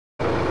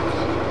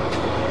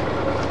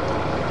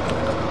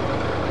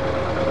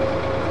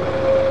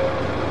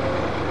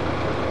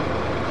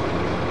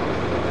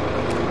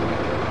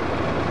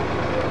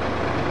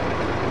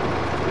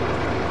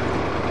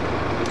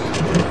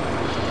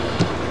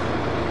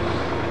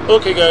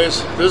Okay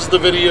guys, this is the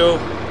video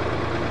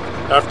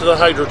after the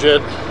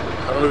Hydrojett.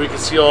 I don't know if you can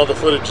see all the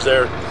footage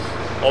there,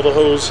 all the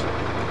hose.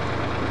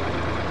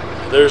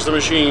 There's the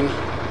machine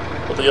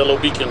with the yellow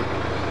beacon.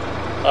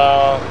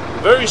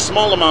 Very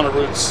small amount of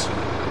roots,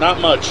 not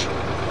much,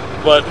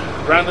 but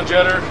ran the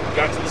jetter,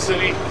 got to the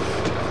city,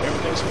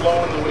 everything's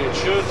flowing the way it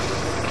should.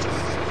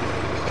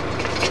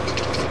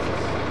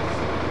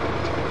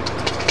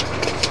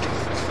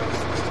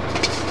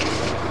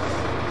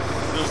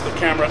 This is the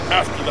camera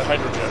after the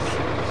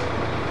Hydrojett.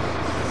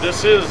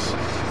 This is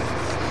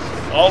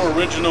all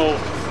original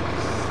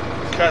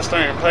cast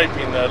iron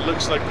piping that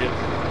looks like it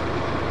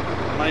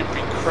might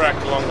be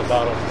cracked along the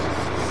bottom.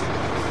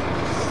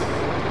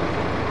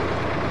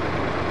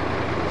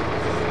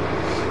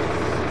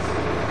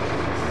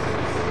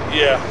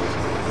 Yeah,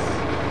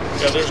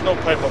 there's no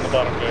pipe on the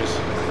bottom, guys.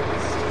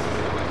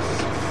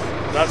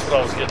 That's what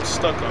I was getting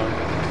stuck on.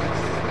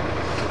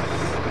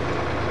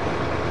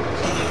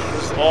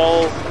 This is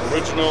all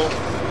original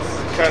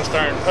cast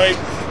iron pipe.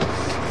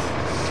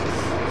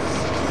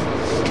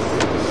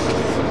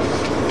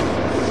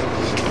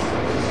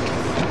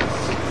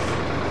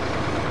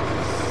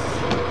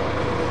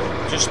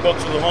 Just spoke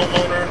to the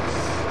homeowner,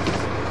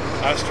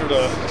 asked her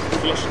to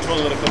flush the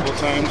toilet a couple of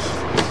times.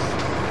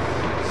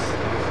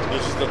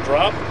 This is the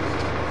drop,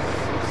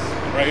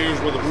 and right here is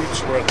where the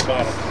roots were at the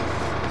bottom.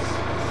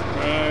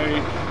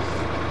 Right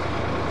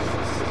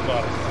at the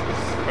bottom,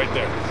 right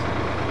there.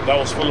 That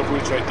was full of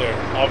roots right there.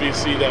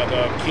 Obviously that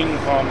king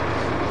palm.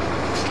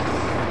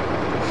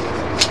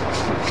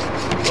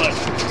 But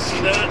see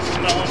that?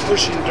 Now I'm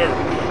pushing dirt.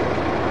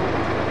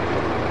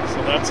 So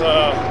that's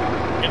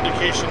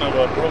indication of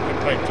a broken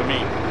pipe to me.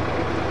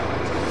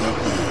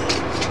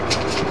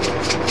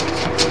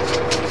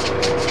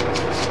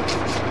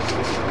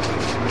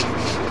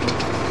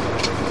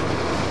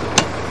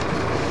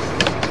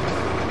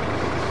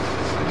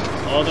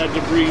 All that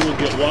debris will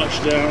get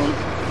washed down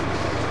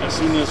as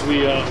soon as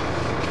we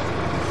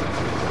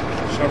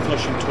start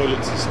flushing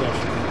toilets and stuff.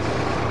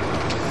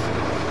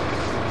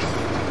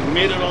 We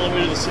made it all the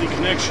way to the city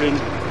connection,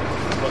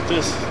 but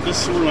this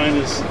sewer line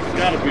has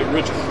got to be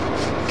original.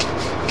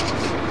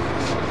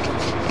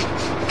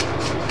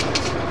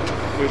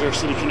 Here's our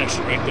city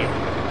connection right there.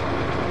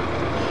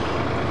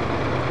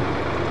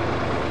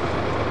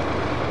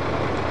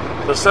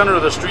 The center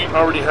of the street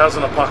already has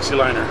an epoxy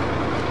liner.